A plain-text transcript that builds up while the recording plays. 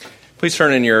Please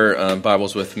turn in your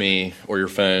Bibles with me, or your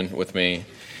phone with me,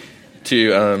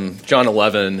 to John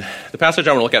 11. The passage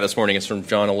I want to look at this morning is from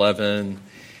John 11.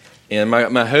 And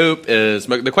my hope is,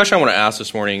 the question I want to ask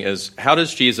this morning is, how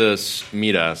does Jesus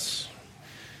meet us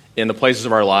in the places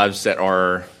of our lives that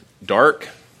are dark,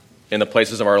 in the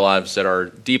places of our lives that are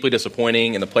deeply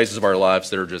disappointing, in the places of our lives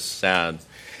that are just sad?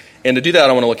 And to do that,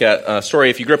 I want to look at a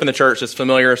story. If you grew up in the church, it's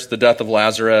familiar. It's the death of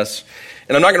Lazarus.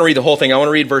 And I'm not going to read the whole thing. I want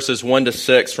to read verses 1 to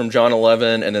 6 from John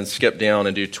 11 and then skip down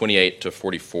and do 28 to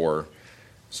 44.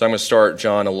 So I'm going to start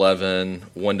John 11,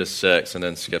 1 to 6, and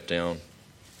then skip down.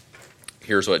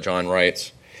 Here's what John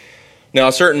writes. Now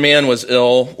a certain man was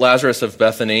ill, Lazarus of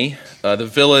Bethany, the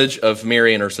village of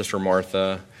Mary and her sister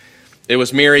Martha. It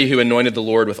was Mary who anointed the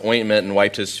Lord with ointment and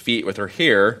wiped his feet with her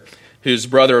hair, whose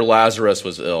brother Lazarus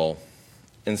was ill.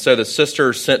 And so the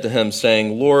sisters sent to him,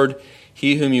 saying, Lord,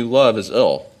 he whom you love is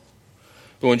ill.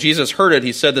 But when Jesus heard it,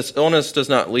 he said, this illness does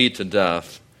not lead to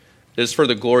death. It is for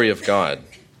the glory of God,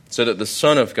 so that the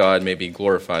Son of God may be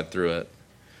glorified through it.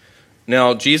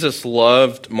 Now Jesus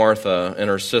loved Martha and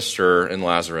her sister and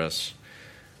Lazarus.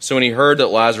 So when he heard that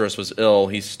Lazarus was ill,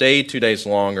 he stayed 2 days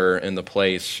longer in the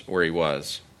place where he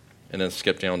was. And then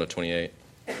skip down to 28.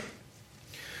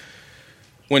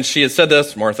 When she had said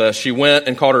this, Martha, she went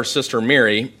and called her sister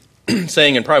Mary,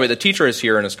 saying in private, the teacher is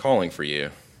here and is calling for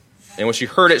you. And when she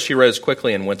heard it, she rose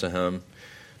quickly and went to him.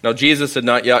 Now Jesus had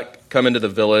not yet come into the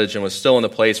village and was still in the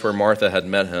place where Martha had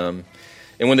met him.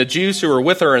 And when the Jews who were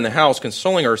with her in the house,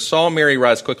 consoling her, saw Mary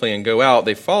rise quickly and go out,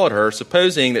 they followed her,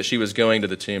 supposing that she was going to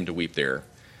the tomb to weep there.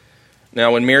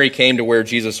 Now when Mary came to where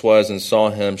Jesus was and saw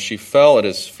him, she fell at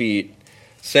his feet,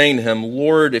 saying to him,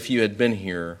 Lord, if you had been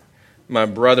here, my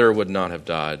brother would not have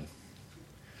died.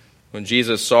 When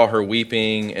Jesus saw her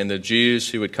weeping, and the Jews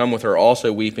who had come with her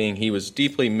also weeping, he was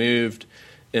deeply moved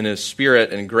in his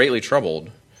spirit and greatly troubled.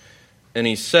 And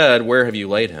he said, where have you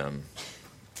laid him?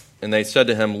 And they said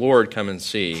to him, Lord, come and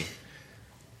see.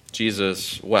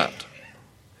 Jesus wept.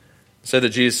 So the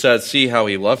Jews said, see how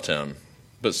he loved him.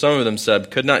 But some of them said,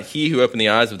 could not he who opened the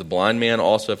eyes of the blind man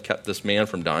also have kept this man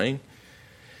from dying?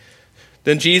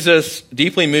 Then Jesus,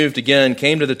 deeply moved again,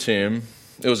 came to the tomb.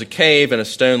 It was a cave, and a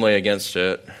stone lay against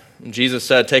it. Jesus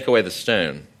said, take away the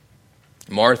stone.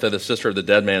 Martha, the sister of the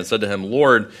dead man, said to him,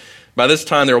 Lord, by this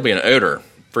time there will be an odor,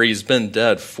 for he's been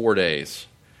dead 4 days.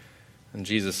 And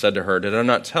Jesus said to her, did I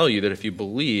not tell you that if you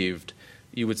believed,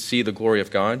 you would see the glory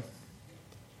of God?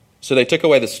 So they took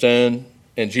away the stone,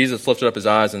 and Jesus lifted up his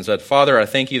eyes and said, Father, I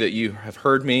thank you that you have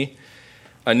heard me.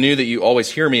 I knew that you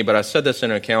always hear me, but I said this in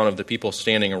account of the people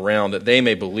standing around, that they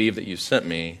may believe that you sent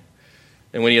me.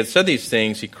 And when he had said these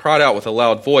things, he cried out with a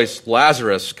loud voice,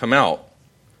 Lazarus, come out.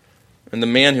 And the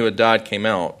man who had died came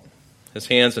out, his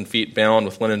hands and feet bound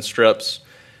with linen strips,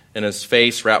 and his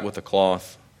face wrapped with a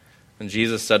cloth. And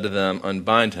Jesus said to them,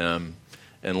 unbind him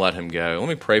and let him go. Let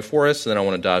me pray for us, and then I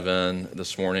want to dive in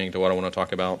this morning to what I want to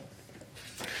talk about.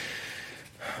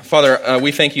 Father,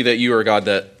 we thank you that you are God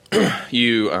that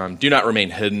you do not remain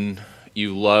hidden.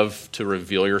 You love to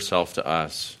reveal yourself to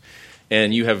us.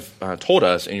 And you have told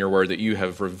us in your word that you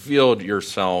have revealed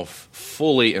yourself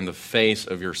fully in the face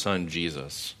of your Son,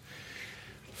 Jesus.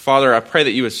 Father, I pray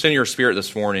that you would send your Spirit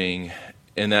this morning,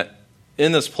 and that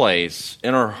in this place,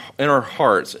 in our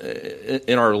hearts,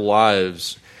 in our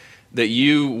lives, that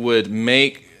you would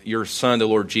make your Son, the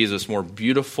Lord Jesus, more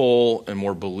beautiful and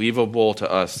more believable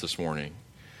to us this morning.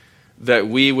 That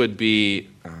we would be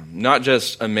not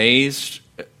just amazed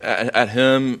at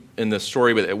him in this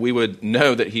story, but that we would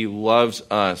know that he loves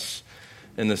us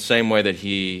in the same way that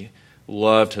he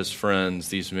loved his friends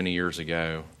these many years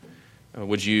ago.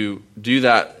 Would you do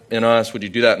that in us? Would you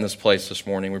do that in this place this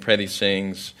morning? We pray these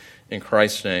things in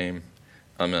Christ's name.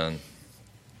 Amen.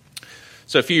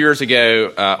 So a few years ago,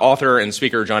 author and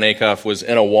speaker Jon Acuff was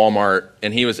in a Walmart,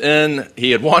 and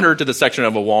he had wandered to the section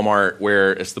of a Walmart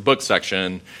where it's the book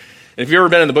section. And if you've ever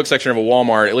been in the book section of a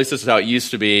Walmart, at least this is how it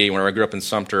used to be when I grew up in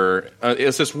Sumter,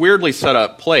 it's this weirdly set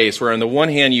up place where on the one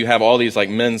hand you have all these like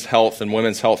men's health and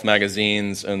women's health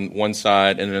magazines on one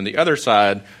side, and then on the other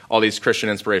side, all these Christian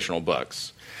inspirational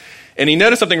books. And he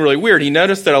noticed something really weird. He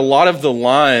noticed that a lot of the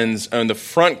lines on the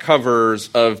front covers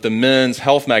of the men's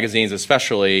health magazines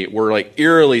especially were like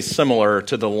eerily similar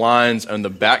to the lines on the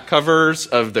back covers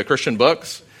of the Christian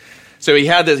books. So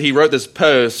he wrote this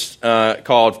post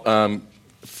called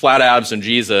Flat Abs and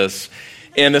Jesus.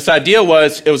 And this idea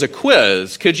was, it was a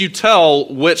quiz. Could you tell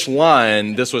which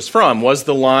line this was from? It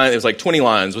was like 20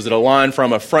 lines. Was it a line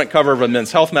from a front cover of a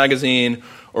men's health magazine,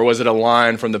 or was it a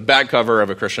line from the back cover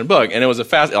of a Christian book? And it was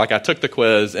I took the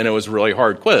quiz, and it was a really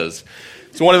hard quiz.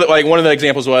 So one of the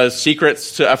examples was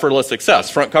Secrets to Effortless Success.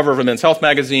 Front cover of a men's health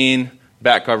magazine,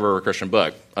 back cover of a Christian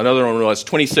book. Another one was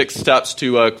 26 Steps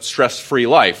to a Stress-Free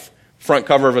Life, front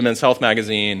cover of a Men's Health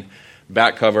magazine,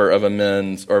 back cover of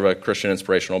a Christian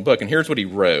inspirational book. And here's what he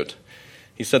wrote.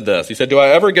 He said this. He said, "Do I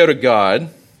ever go to God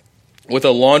with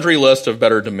a laundry list of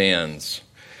better demands?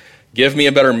 Give me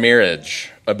a better marriage,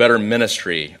 a better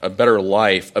ministry, a better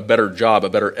life, a better job, a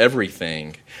better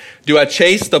everything. Do I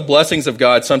chase the blessings of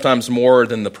God sometimes more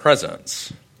than the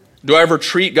presents? Do I ever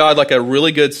treat God like a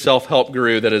really good self-help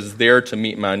guru that is there to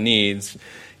meet my needs?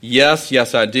 Yes,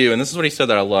 I do." And this is what he said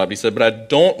that I loved. He said, "But I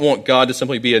don't want God to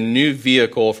simply be a new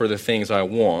vehicle for the things I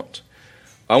want.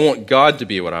 I want God to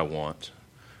be what I want.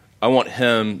 I want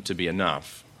him to be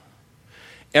enough."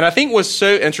 And I think what's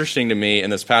so interesting to me in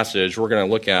this passage we're going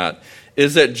to look at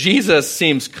is that Jesus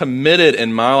seems committed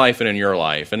in my life and in your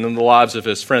life and in the lives of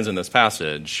his friends in this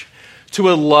passage to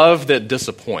a love that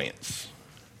disappoints,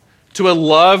 to a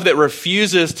love that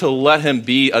refuses to let him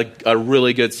be a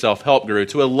really good self-help guru,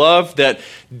 to a love that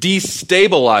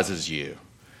destabilizes you,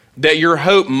 that your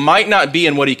hope might not be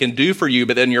in what he can do for you,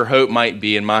 but then your hope might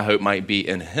be, and my hope might be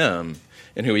in him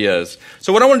and who he is.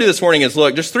 So what I want to do this morning is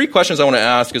look, just 3 questions I want to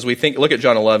ask as we look at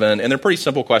John 11, and they're pretty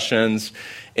simple questions,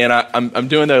 and I'm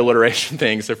doing the alliteration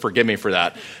thing, so forgive me for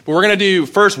that. But we're going to do,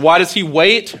 first, why does he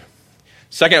wait?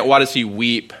 Second, why does he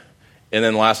weep? And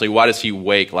then lastly, why does he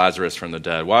wake Lazarus from the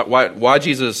dead? Why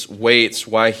Jesus waits,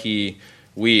 why he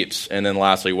weeps, and then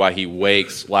lastly, why he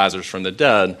wakes Lazarus from the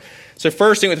dead. So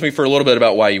first, think with me for a little bit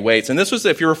about why he waits. And this was,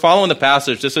 if you were following the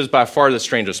passage, this is by far the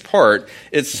strangest part.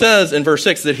 It says in verse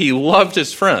 6 that he loved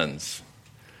his friends.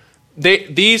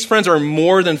 These friends are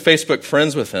more than Facebook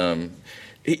friends with him.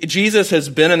 Jesus has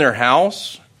been in their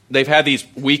house. They've had these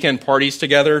weekend parties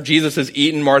together. Jesus has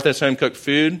eaten Martha's home-cooked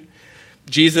food.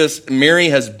 Mary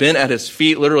has been at his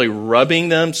feet, literally rubbing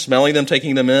them, smelling them,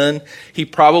 taking them in. He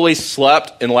probably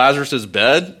slept in Lazarus'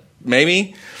 bed,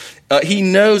 maybe. He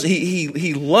knows,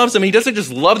 he loves them. He doesn't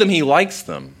just love them, he likes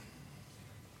them.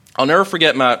 I'll never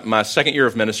forget my second year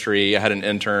of ministry. I had an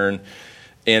intern,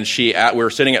 and we were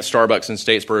sitting at Starbucks in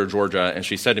Statesboro, Georgia, and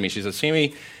she said to me, she said,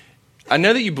 "Sammy, I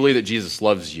know that you believe that Jesus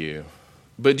loves you,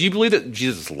 but do you believe that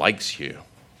Jesus likes you?"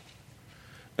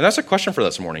 And that's a question for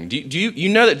this morning. Do you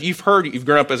know that you've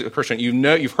grown up as a Christian,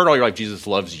 you've heard all your life Jesus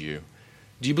loves you.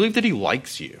 Do you believe that he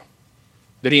likes you?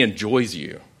 That he enjoys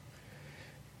you?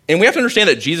 And we have to understand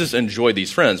that Jesus enjoyed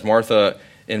these friends, Martha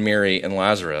and Mary and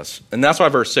Lazarus. And that's why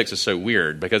verse 6 is so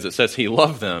weird, because it says he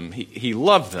loved them, he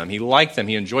loved them, he liked them,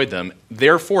 he enjoyed them,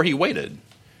 therefore he waited.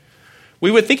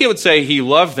 We would think it would say he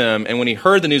loved them, and when he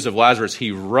heard the news of Lazarus,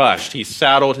 he rushed. He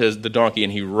saddled the donkey,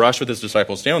 and he rushed with his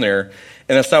disciples down there.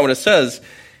 And that's not what it says.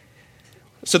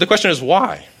 So the question is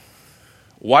why?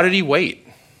 Why did he wait?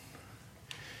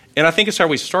 And I think it's how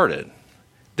we started.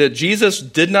 That Jesus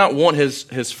did not want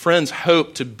his friends'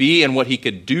 hope to be in what he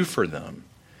could do for them,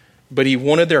 but he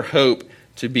wanted their hope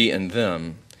to be in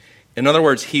them. In other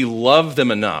words, he loved them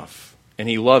enough, and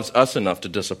he loves us enough to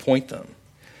disappoint them.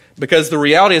 Because the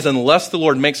reality is, unless the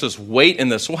Lord makes us wait in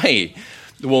this way,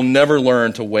 we'll never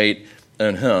learn to wait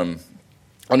in him.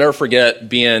 I'll never forget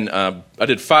I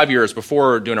did 5 years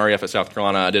before doing REF at South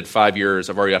Carolina. I did 5 years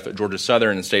of REF at Georgia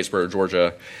Southern in Statesboro,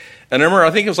 Georgia. And I remember,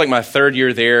 I think it was like my 3rd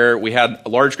year there. We had a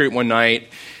large group one night,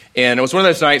 and it was one of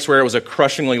those nights where it was a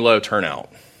crushingly low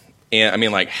turnout. And I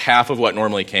mean, like half of what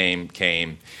normally came.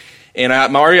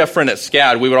 And my REF friend at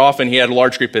SCAD, he had a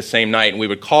large group this same night, and we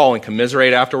would call and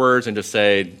commiserate afterwards and just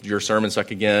say, "Your sermon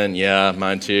sucked again." "Yeah,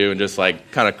 mine too." And just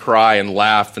like kind of cry and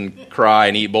laugh and cry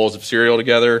and eat bowls of cereal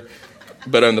together,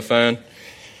 but on the phone.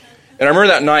 And I remember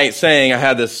that night saying,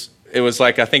 it was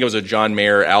like, I think it was a John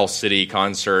Mayer Owl City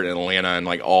concert in Atlanta, and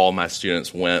like all my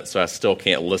students went, so I still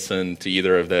can't listen to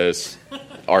either of those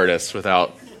artists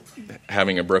without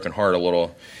having a broken heart a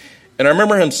little. And I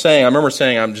remember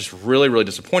saying, "I'm just really, really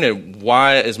disappointed.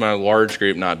 Why is my large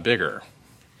group not bigger?"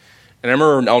 And I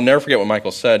remember, I'll never forget what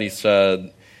Michael said. He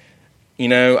said,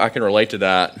 "I can relate to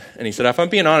that." And he said, "If I'm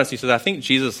being honest," he said, "I think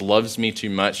Jesus loves me too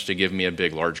much to give me a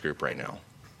big, large group right now."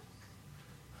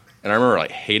 And I remember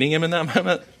like hating him in that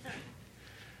moment,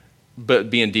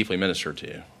 but being deeply ministered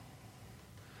to.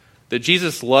 That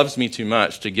Jesus loves me too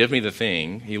much to give me the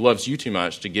thing. He loves you too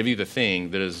much to give you the thing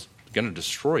that is going to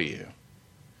destroy you.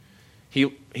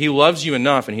 He loves you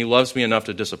enough, and he loves me enough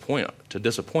to disappoint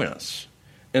us.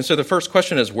 And so the first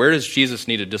question is, where does Jesus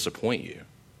need to disappoint you?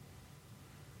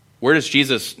 Where does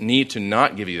Jesus need to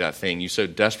not give you that thing you so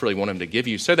desperately want him to give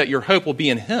you, so that your hope will be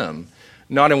in him,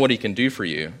 not in what he can do for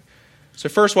you? So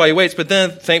first, why he waits, but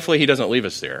then thankfully he doesn't leave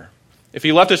us there. If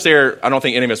he left us there, I don't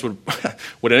think any of us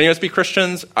would any of us be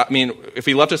Christians? I mean, if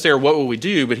he left us there, what would we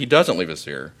do? But he doesn't leave us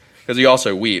there, because he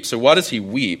also weeps. So why does he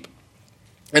weep?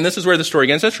 And this is where the story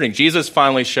gets interesting. Jesus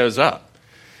finally shows up.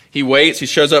 He waits. He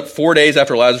shows up 4 days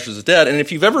after Lazarus is dead. And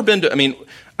if you've ever been to,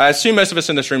 I assume most of us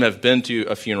in this room have been to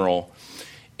a funeral.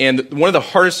 And one of the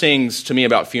hardest things to me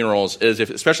about funerals is,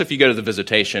 especially if you go to the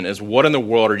visitation, is what in the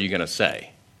world are you going to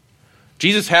say?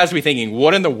 Jesus has to be thinking,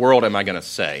 what in the world am I going to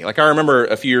say? Like I remember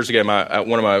a few years ago,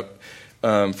 one of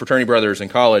my fraternity brothers in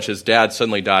college, his dad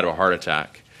suddenly died of a heart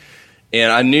attack.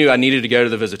 And I knew I needed to go to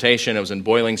the visitation. It was in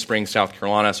Boiling Springs, South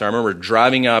Carolina. So I remember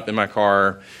driving up in my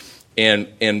car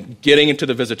and getting into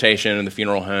the visitation in the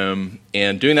funeral home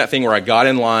and doing that thing where I got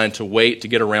in line to wait to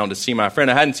get around to see my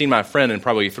friend. I hadn't seen my friend in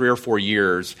probably 3 or 4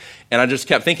 years. And I just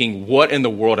kept thinking, what in the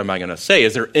world am I going to say?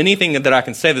 Is there anything that I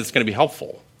can say that's going to be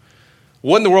helpful?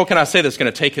 What in the world can I say that's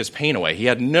going to take his pain away? He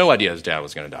had no idea his dad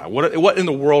was going to die. What in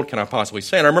the world can I possibly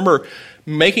say? And I remember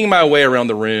making my way around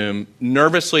the room,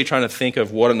 nervously trying to think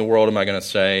of what in the world am I going to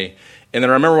say. And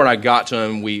then I remember when I got to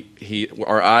him,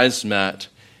 our eyes met,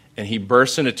 and he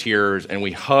burst into tears, and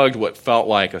we hugged what felt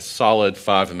like a solid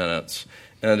 5 minutes.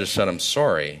 And I just said, I'm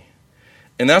sorry.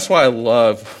 And that's why I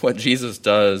love what Jesus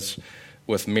does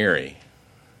with Mary.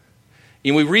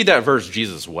 And we read that verse,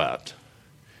 Jesus wept.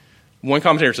 One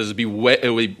commentator says it would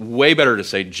be way better to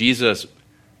say Jesus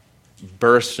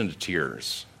burst into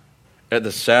tears at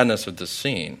the sadness of this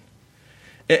scene.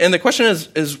 And the question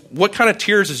is what kind of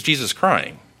tears is Jesus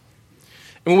crying?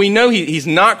 And we know he's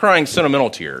not crying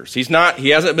sentimental tears. He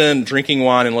hasn't been drinking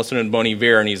wine and listening to Bon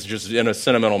Iver and he's just in a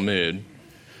sentimental mood.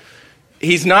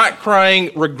 He's not crying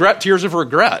tears of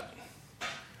regret.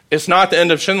 It's not the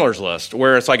end of Schindler's List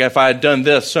where it's like if I had done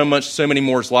this, so many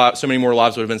more lives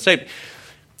would have been saved.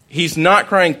 He's not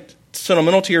crying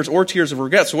sentimental tears or tears of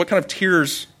regret. So what kind of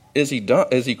tears is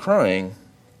he crying?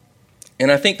 And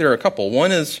I think there are a couple.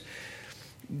 One is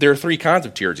there are 3 kinds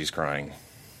of tears he's crying.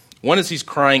 One is he's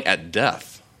crying at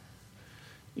death.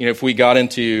 If we got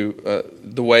into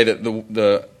the way that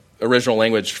the original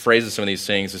language phrases some of these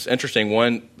things, it's interesting.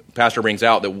 One pastor brings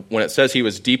out that when it says he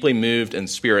was deeply moved in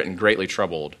spirit and greatly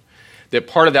troubled, that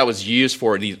part of that was used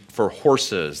for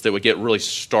horses that would get really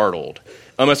startled,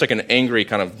 almost like an angry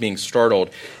kind of being startled.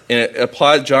 And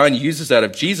John uses that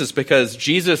of Jesus because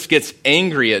Jesus gets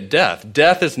angry at death.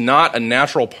 Death is not a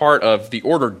natural part of the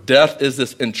order. Death is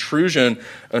this intrusion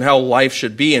on how life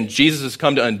should be, and Jesus has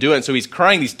come to undo it. And so he's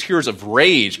crying these tears of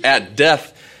rage at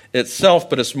death itself,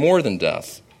 but it's more than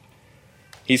death.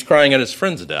 He's crying at his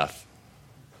friend's death.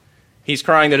 He's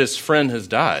crying that his friend has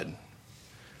died.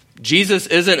 Jesus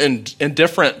isn't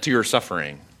indifferent to your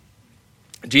suffering.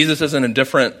 Jesus isn't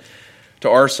indifferent to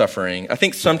our suffering. I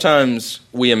think sometimes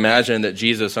we imagine that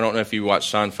Jesus, I don't know if you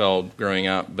watched Seinfeld growing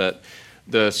up, but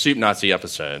the Soup Nazi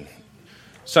episode.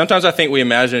 Sometimes I think we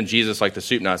imagine Jesus like the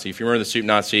Soup Nazi. If you remember the Soup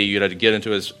Nazi, you had to get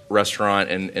into his restaurant,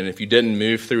 and if you didn't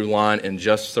move through line in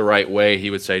just the right way,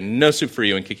 he would say, no soup for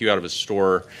you, and kick you out of his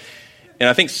store. And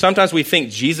I think sometimes we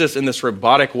think Jesus in this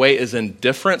robotic way is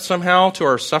indifferent somehow to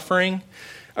our suffering.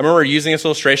 I remember using this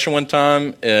illustration one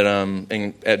time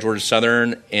at Georgia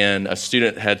Southern, and a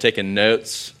student had taken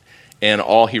notes, and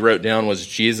all he wrote down was,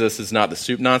 Jesus is not the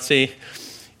Soup Nazi.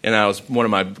 And that was one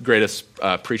of my greatest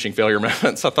preaching failure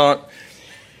moments, I thought.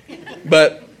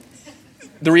 But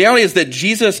the reality is that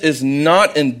Jesus is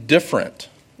not indifferent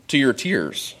to your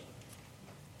tears.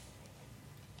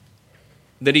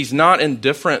 That he's not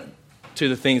indifferent to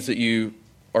the things that you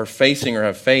are facing or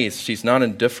have faced. He's not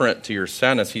indifferent to your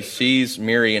sadness. He sees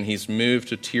Mary and he's moved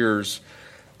to tears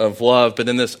of love. But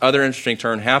then this other interesting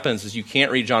turn happens is you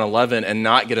can't read John 11 and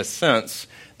not get a sense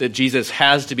that Jesus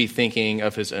has to be thinking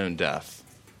of his own death.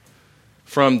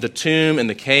 From the tomb and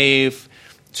the cave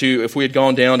to, if we had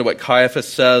gone down to what Caiaphas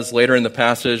says later in the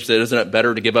passage, that isn't it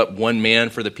better to give up one man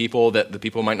for the people that the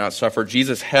people might not suffer?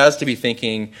 Jesus has to be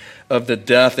thinking of the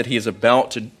death that he is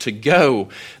about to go,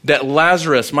 that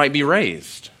Lazarus might be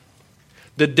raised.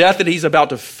 The death that he's about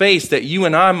to face, that you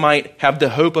and I might have the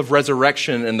hope of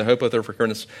resurrection and the hope of the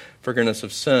forgiveness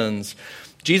of sins.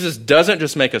 Jesus doesn't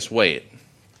just make us wait.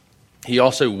 He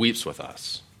also weeps with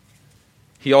us.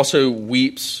 He also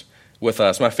weeps with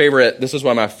us. This is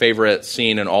one of my favorite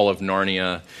scene in all of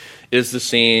Narnia, is the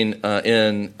scene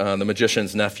in The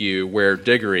Magician's Nephew where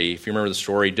Diggory, if you remember the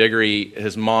story, Diggory,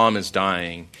 his mom is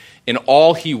dying, and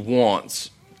all he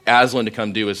wants Aslan to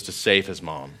come do is to save his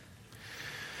mom.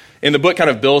 And the book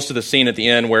kind of builds to the scene at the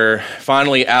end where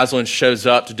finally Aslan shows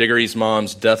up to Diggory's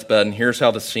mom's deathbed, and here's how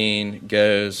the scene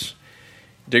goes.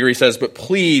 Diggory says, "But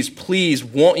please,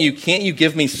 can't you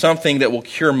give me something that will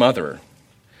cure Mother?"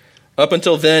 Up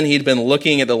until then, he'd been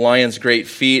looking at the lion's great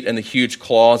feet and the huge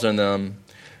claws on them.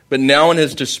 But now in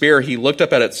his despair, he looked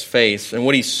up at its face, and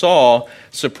what he saw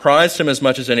surprised him as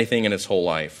much as anything in his whole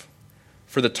life.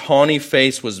 for the tawny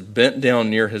face was bent down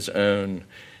near his own.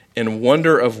 In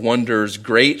wonder of wonders,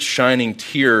 great shining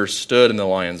tears stood in the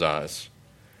lion's eyes.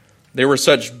 They were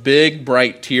such big,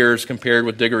 bright tears compared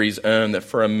with Diggory's own that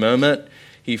for a moment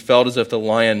he felt as if the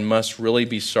lion must really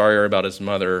be sorrier about his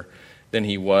mother than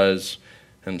he was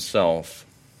himself.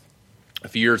 A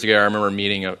few years ago, I remember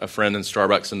meeting a friend in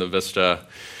Starbucks in the Vista,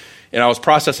 and I was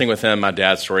processing with him my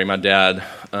dad's story. My dad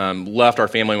left our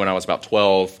family when I was about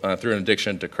 12 through an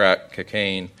addiction to crack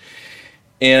cocaine.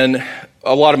 And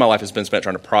a lot of my life has been spent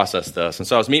trying to process this. And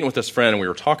so I was meeting with this friend, and we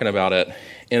were talking about it.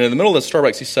 And in the middle of the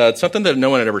Starbucks, he said something that no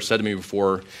one had ever said to me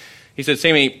before. He said,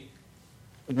 Sammy,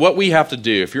 what we have to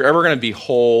do, if you're ever going to be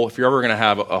whole, if you're ever going to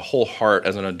have a whole heart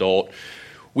as an adult,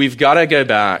 we've got to go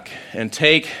back and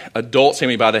take adult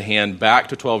Sammy by the hand back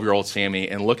to 12-year-old Sammy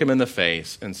and look him in the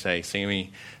face and say,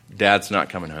 Sammy, Dad's not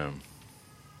coming home.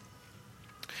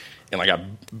 And I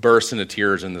burst into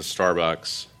tears in the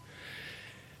Starbucks.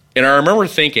 And I remember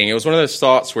thinking, it was one of those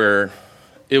thoughts where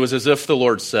it was as if the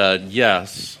Lord said,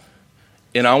 yes,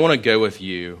 and I want to go with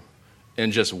you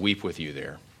and just weep with you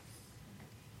there.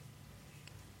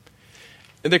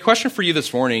 And the question for you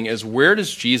this morning is, where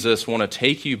does Jesus want to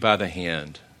take you by the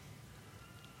hand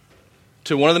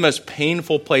to one of the most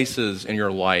painful places in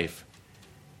your life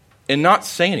and not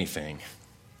say anything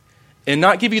and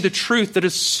not give you the truth that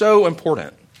is so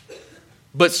important,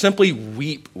 but simply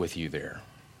weep with you there?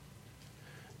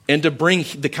 And to bring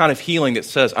the kind of healing that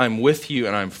says, I'm with you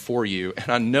and I'm for you, and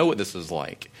I know what this is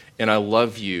like, and I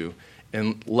love you,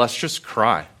 and let's just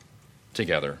cry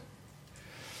together.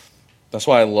 That's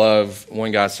why I love,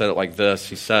 one guy said it like this.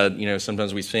 He said,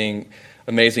 sometimes we sing,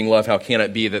 amazing love, how can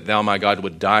it be that thou, my God,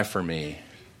 would die for me?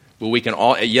 But we can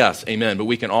all, yes, amen, but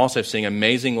we can also sing,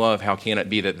 amazing love, how can it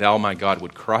be that thou, my God,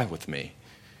 would cry with me?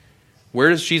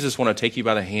 Where does Jesus want to take you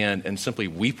by the hand and simply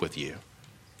weep with you?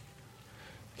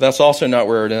 That's also not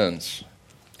where it ends,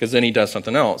 because then he does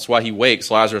something else. Why he wakes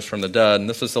Lazarus from the dead, and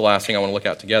this is the last thing I want to look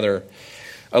at together.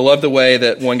 I love the way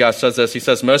that one guy says this. He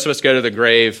says, most of us go to the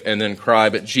grave and then cry,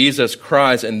 but Jesus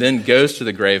cries and then goes to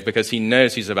the grave because he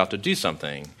knows he's about to do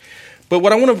something. But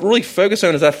what I want to really focus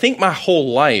on is I think my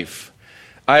whole life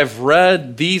I've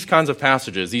read these kinds of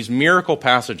passages, these miracle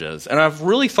passages, and I've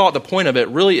really thought the point of it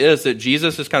really is that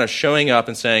Jesus is kind of showing up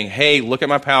and saying, hey, look at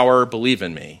my power, believe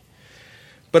in me.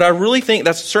 But I really think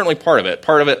that's certainly part of it.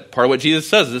 Part of what Jesus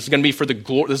says. This is going to be for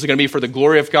the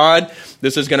glory of God.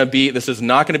 This is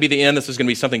not going to be the end. This is going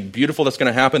to be something beautiful that's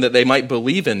going to happen, that they might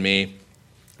believe in me.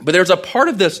 But there's a part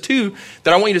of this too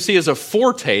that I want you to see as a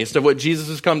foretaste of what Jesus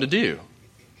has come to do.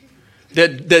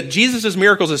 That Jesus'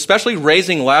 miracles, especially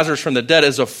raising Lazarus from the dead,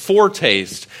 is a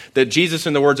foretaste that Jesus,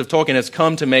 in the words of Tolkien, has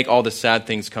come to make all the sad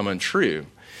things come untrue.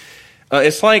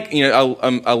 It's like,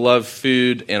 I love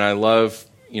food, and I love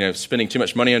spending too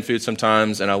much money on food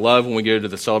sometimes, and I love when we go to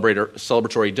the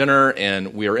celebratory dinner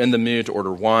and we are in the mood to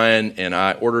order wine, and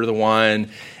I order the wine,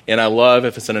 and I love,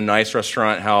 if it's in a nice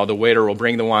restaurant, how the waiter will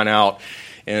bring the wine out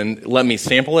and let me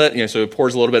sample it. So it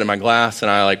pours a little bit in my glass,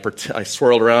 and I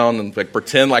swirl it around and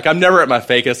pretend like I'm never at my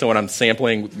fakest when I'm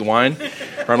sampling the wine.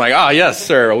 Or I'm like, yes,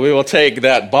 sir, we will take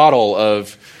that bottle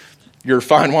of your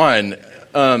fine wine.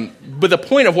 But the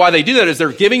point of why they do that is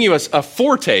they're giving you a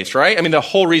foretaste, right? I mean, the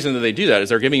whole reason that they do that is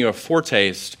they're giving you a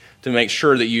foretaste to make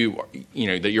sure that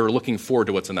that you're looking forward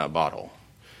to what's in that bottle.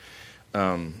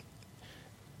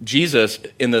 Jesus,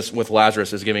 in this with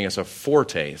Lazarus, is giving us a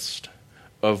foretaste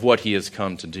of what he has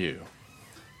come to do.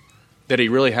 That he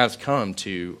really has come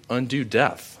to undo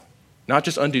death. Not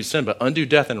just undo sin, but undo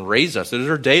death and raise us. There's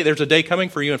a day coming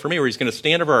for you and for me where he's going to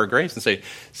stand over our graves and say,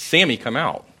 Sammy, come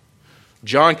out.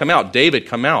 John, come out. David,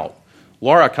 come out.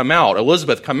 Laura, come out.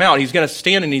 Elizabeth, come out. He's going to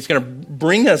stand and he's going to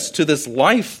bring us to this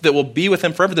life that will be with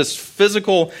him forever, this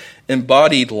physical,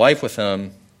 embodied life with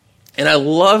him. And I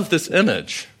love this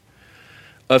image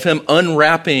of him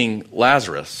unwrapping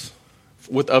Lazarus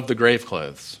of the grave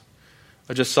clothes.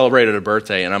 I just celebrated a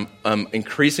birthday, and I'm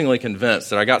increasingly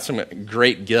convinced that I got some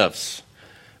great gifts,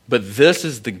 but this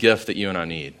is the gift that you and I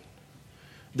need.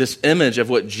 This image of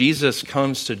what Jesus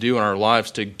comes to do in our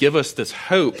lives to give us this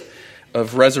hope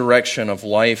of resurrection, of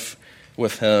life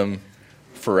with him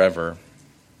forever.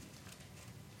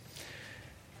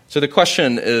 So the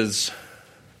question is,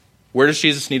 where does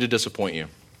Jesus need to disappoint you?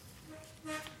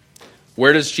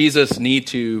 Where does Jesus need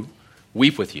to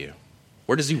weep with you?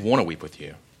 Where does he want to weep with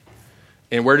you?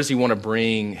 And where does he want to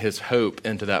bring his hope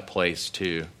into that place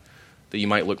too, that you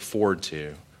might look forward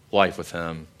to life with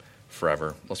him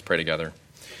forever? Let's pray together.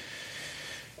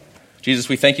 Jesus,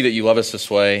 we thank you that you love us this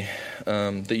way,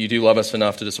 that you do love us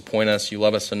enough to disappoint us. You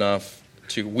love us enough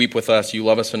to weep with us. You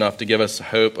love us enough to give us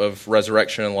hope of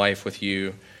resurrection and life with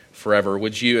you forever.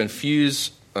 Would you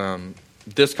infuse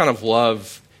this kind of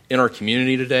love in our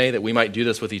community today, that we might do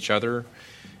this with each other?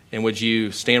 And would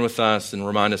you stand with us and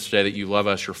remind us today that you love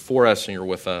us, you're for us, and you're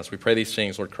with us? We pray these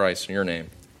things, Lord Christ, in your name.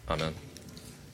 Amen.